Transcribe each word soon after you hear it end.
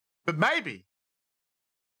But maybe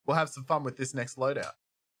we'll have some fun with this next loadout.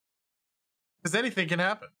 Because anything can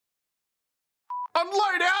happen. On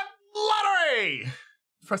Loadout Lottery!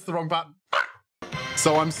 Press the wrong button.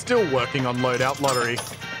 So I'm still working on Loadout Lottery,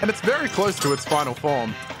 and it's very close to its final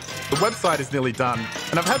form. The website is nearly done,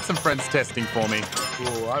 and I've had some friends testing for me.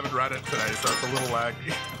 Ooh, I haven't read it today, so it's a little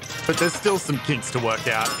laggy. But there's still some kinks to work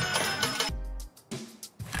out.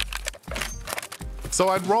 So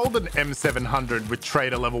I'd rolled an M700 with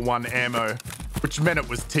trader level 1 ammo, which meant it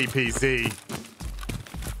was TPZ.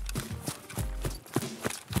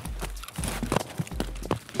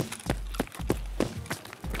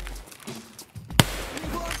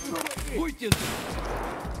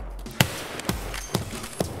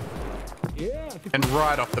 And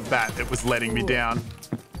right off the bat, it was letting me down.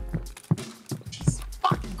 Jesus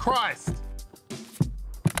fucking Christ!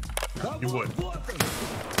 You would.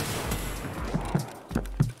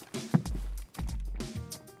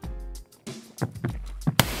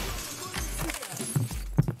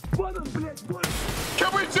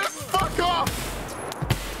 Can we just fuck off?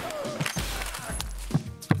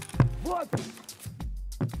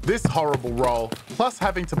 This horrible roll, plus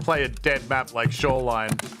having to play a dead map like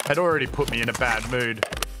Shoreline, had already put me in a bad mood.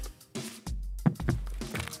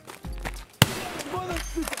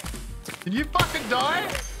 Can you fucking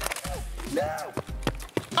die? No!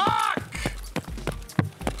 Fuck!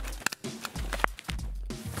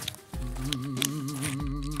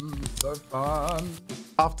 So fun.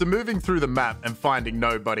 After moving through the map and finding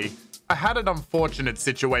nobody, I had an unfortunate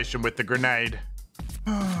situation with the grenade.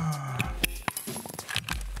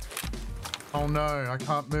 Oh no, I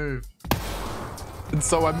can't move. And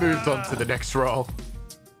so I moved on to the next roll.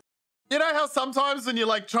 You know how sometimes when you're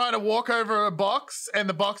like trying to walk over a box and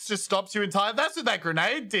the box just stops you entirely? That's what that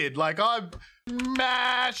grenade did. Like I'm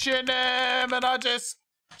mashing him and I just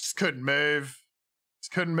couldn't move.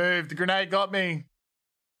 Just couldn't move. The grenade got me.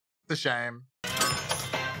 It's a shame.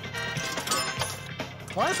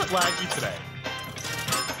 Why is it laggy today?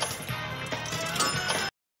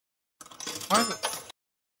 Why is it?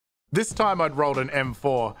 This time I'd rolled an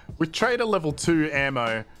M4 with trader level 2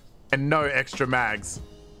 ammo and no extra mags.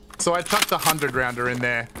 So I tucked a 100 rounder in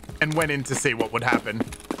there and went in to see what would happen.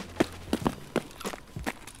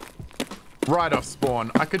 Right off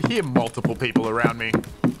spawn, I could hear multiple people around me.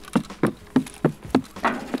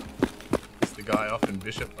 Pissed the guy off in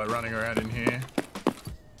Bishop by running around in here.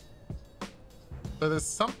 So there's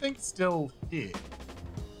something still here.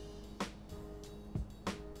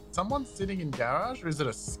 Someone sitting in garage, or is it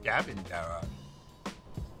a scab in garage?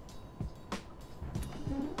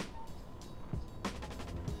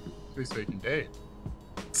 Too sweet indeed.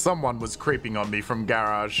 Someone was creeping on me from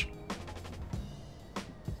garage.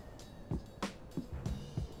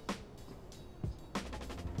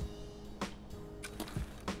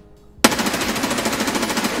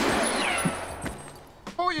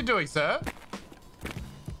 What were you doing, sir?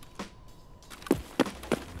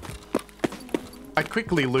 I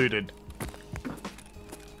quickly looted.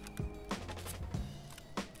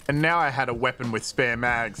 And now I had a weapon with spare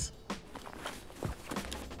mags.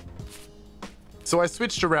 So I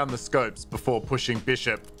switched around the scopes before pushing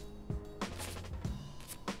Bishop.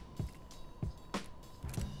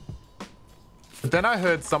 But then I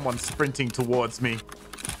heard someone sprinting towards me.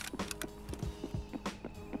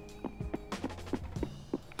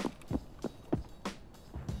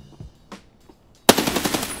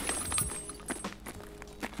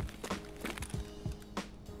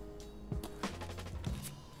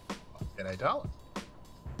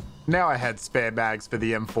 Now I had spare mags for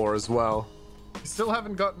the M4 as well. Still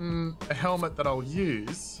haven't gotten a helmet that I'll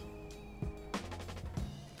use.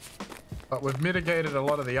 But we've mitigated a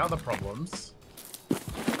lot of the other problems.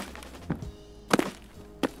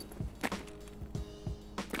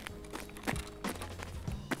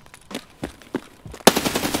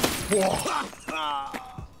 Whoa.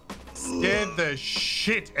 Scared the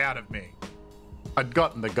shit out of me. I'd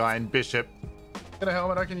gotten the guy in Bishop. Get a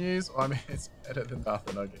helmet I can use? I mean, it's better than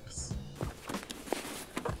nothing, I guess.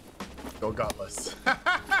 You're gutless.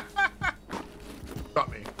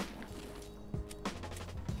 Got me.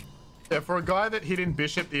 Yeah, for a guy that hid in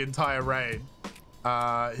Bishop the entire raid,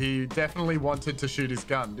 he definitely wanted to shoot his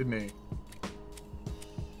gun, didn't he?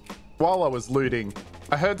 While I was looting,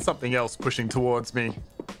 I heard something else pushing towards me.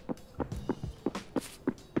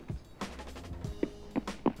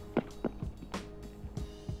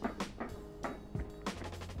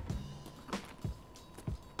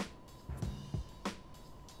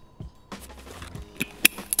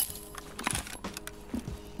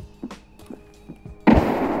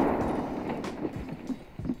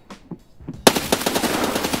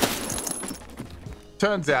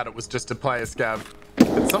 Turns out it was just a player scav,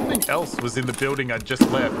 but something else was in the building I'd just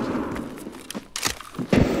left.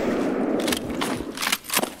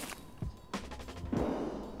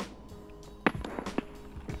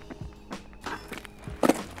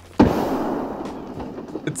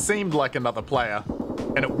 It seemed like another player,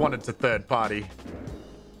 and it wanted to third party.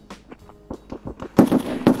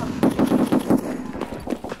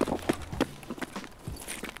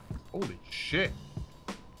 Holy shit.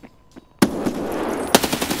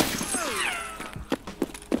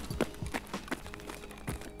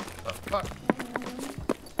 The fuck?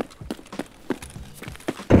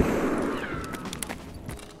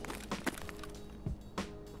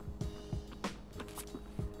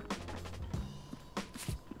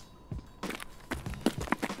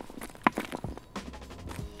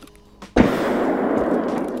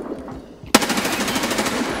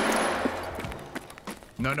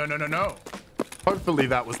 No. Hopefully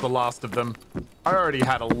that was the last of them. I already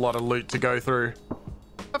had a lot of loot to go through.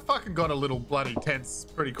 I fucking got a little bloody tense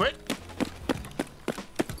pretty quick.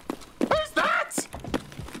 Who's that?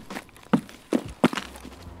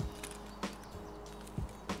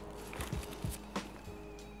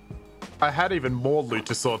 I had even more loot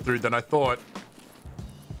to sort through than I thought.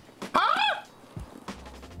 Ah!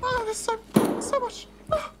 Oh, there's so much.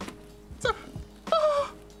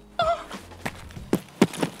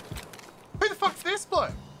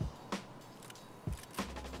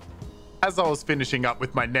 As I was finishing up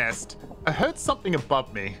with my nest, I heard something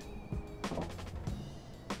above me.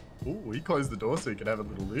 Ooh, he closed the door so he could have a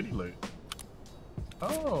little looty loot.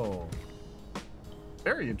 Oh.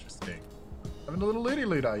 Very interesting. Having a little looty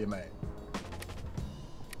loot, are you, mate?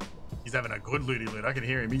 He's having a good looty loot. I can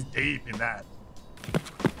hear him. He's deep in that.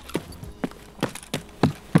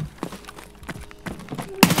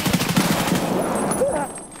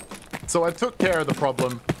 So I took care of the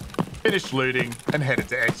problem, finished looting, and headed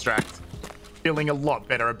to extract. Feeling a lot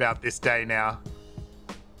better about this day now.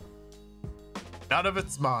 None of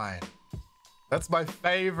it's mine. That's my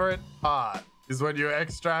favorite part, is when you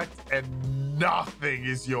extract and nothing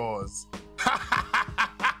is yours.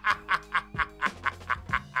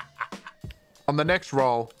 On the next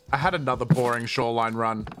roll, I had another boring shoreline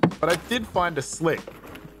run, but I did find a slick.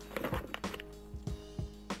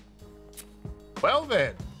 Well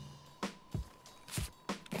then.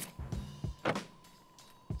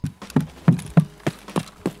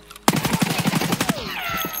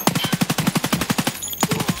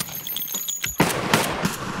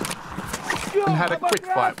 And had a quick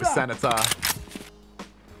fight with Sanitar.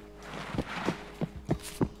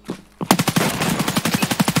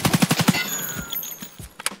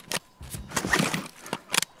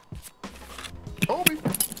 Obi!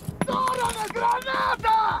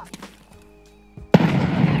 Granada!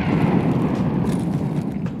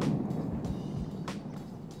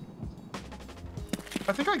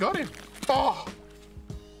 I think I got him. Oh!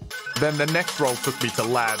 Then the next roll took me to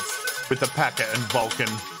Labs with the Packer and Vulcan.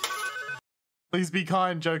 Please be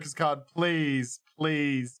kind, Joker's card. Please,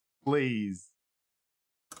 please, please.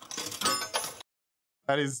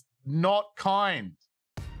 That is not kind.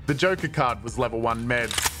 The Joker card was level 1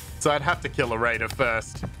 meds, so I'd have to kill a raider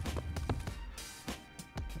first.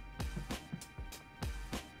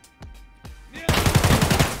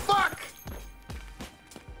 Fuck!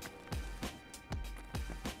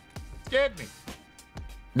 Scared me.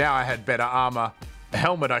 Now I had better armor, a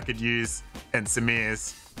helmet I could use, and some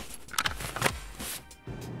ears.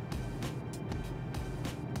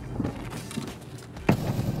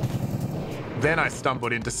 Then I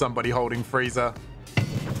stumbled into somebody holding freezer. A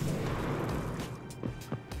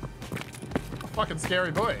fucking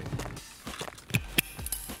scary boy.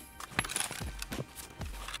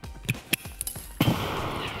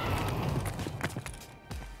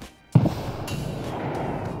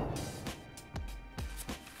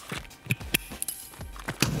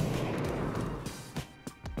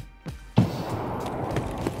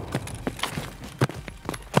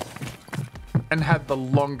 And had the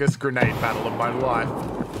longest grenade battle of my life.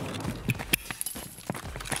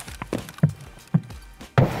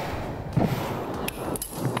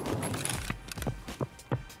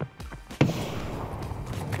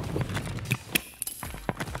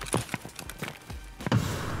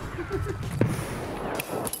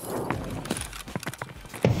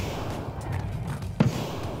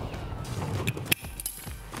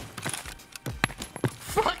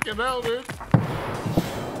 Fucking hell, dude.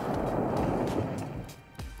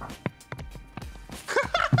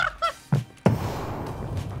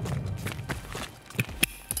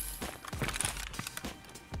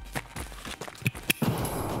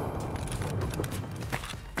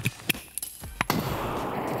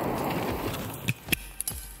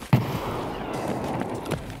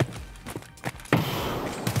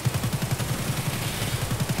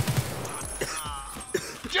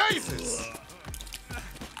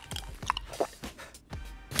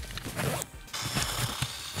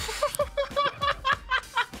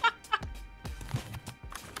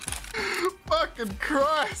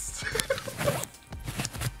 Christ!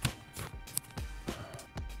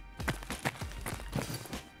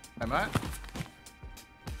 Hey, mate.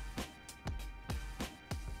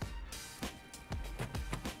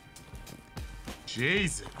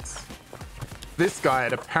 Jesus. This guy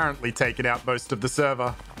had apparently taken out most of the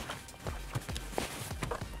server.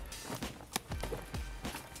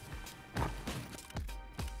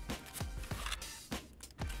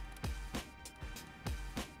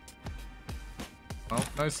 Oh,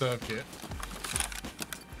 no serve kit.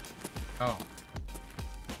 Oh.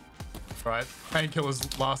 Right,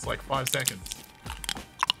 painkillers last like 5 seconds.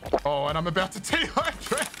 Oh, and I'm about to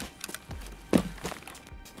dehydrate.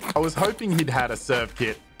 I was hoping he'd had a serve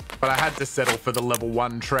kit, but I had to settle for the level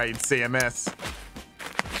 1 trade CMS.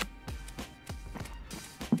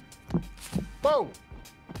 Whoa!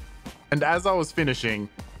 And as I was finishing,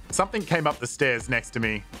 something came up the stairs next to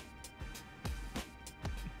me.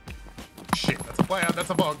 Shit, that's a player, that's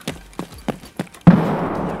a bog.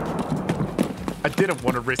 I didn't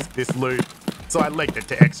want to risk this loot, so I legged it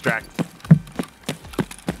to extract.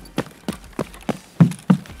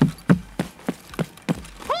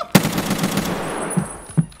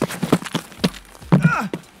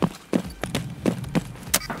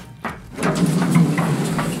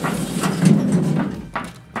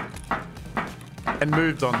 And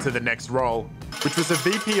moved on to the next role, which was a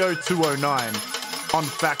VPO 209 on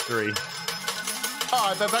factory.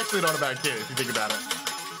 Oh, that's actually not a bad kit if you think about it.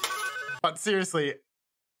 But seriously,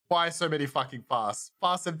 why so many fucking fasts?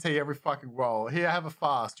 Fast MT every fucking role. Here, have a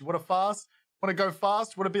fast. You want a fast? Want to go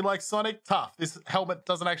fast? Want to be like Sonic? Tough. This helmet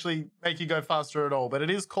doesn't actually make you go faster at all, but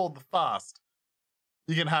it is called the fast.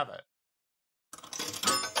 You can have it.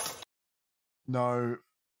 No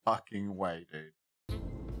fucking way, dude.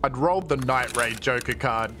 I'd rolled the Night Raid Joker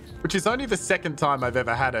card, which is only the second time I've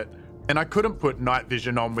ever had it, and I couldn't put night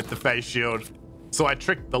vision on with the face shield, so I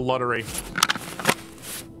tricked the lottery.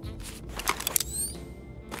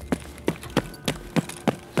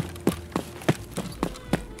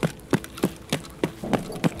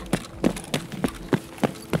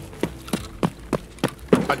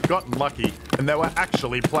 I'd gotten lucky, and there were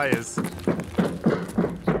actually players.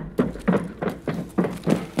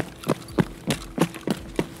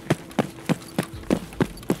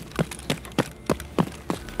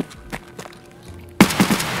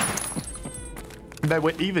 They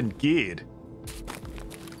were even geared.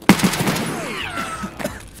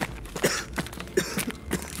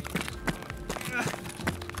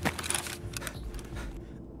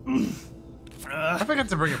 I forgot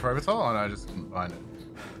to bring a Provital, and I just couldn't find it.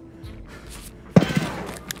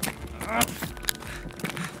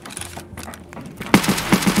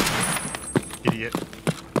 Idiot.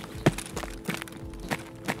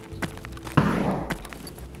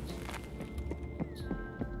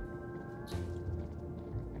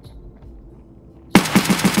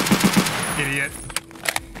 Idiot.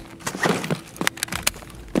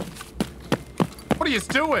 What are you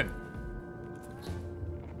doing?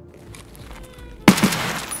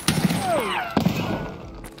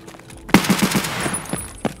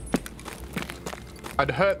 I'd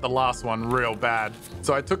hurt the last one real bad,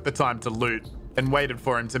 so I took the time to loot and waited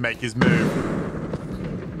for him to make his move.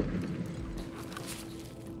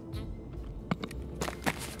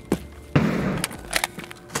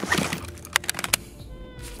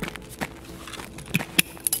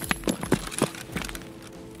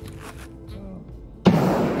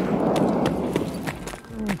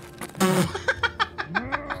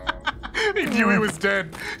 He knew he was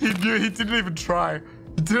dead. He knew. He didn't even try.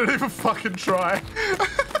 He didn't even fucking try.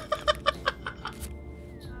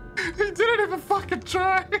 He didn't even fucking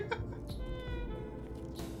try.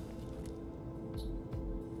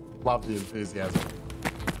 Love the enthusiasm.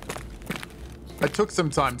 I took some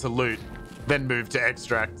time to loot, then moved to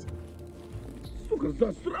extract. Сука,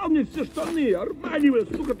 засрал мне все штаны, Арманивая,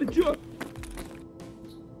 сука, ты чё?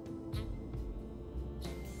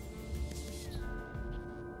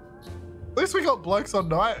 At least we got blokes on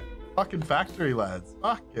night fucking factory, lads.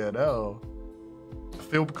 Fucking hell. I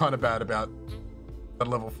feel kind of bad about that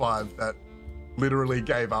level 5 that literally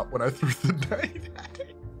gave up when I threw the nade at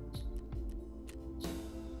it.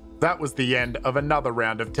 That was the end of another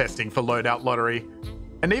round of testing for Loadout Lottery.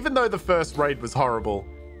 And even though the first raid was horrible,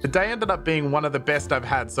 the day ended up being one of the best I've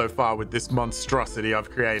had so far with this monstrosity I've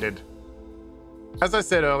created. As I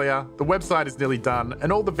said earlier, the website is nearly done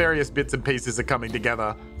and all the various bits and pieces are coming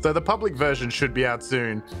together, so the public version should be out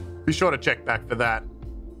soon. Be sure to check back for that.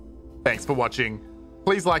 Thanks for watching.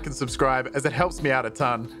 Please like and subscribe as it helps me out a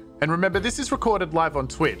ton. And remember, this is recorded live on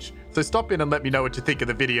Twitch, so stop in and let me know what you think of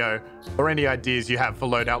the video or any ideas you have for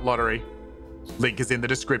Loadout Lottery. Link is in the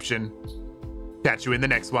description. Catch you in the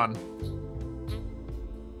next one.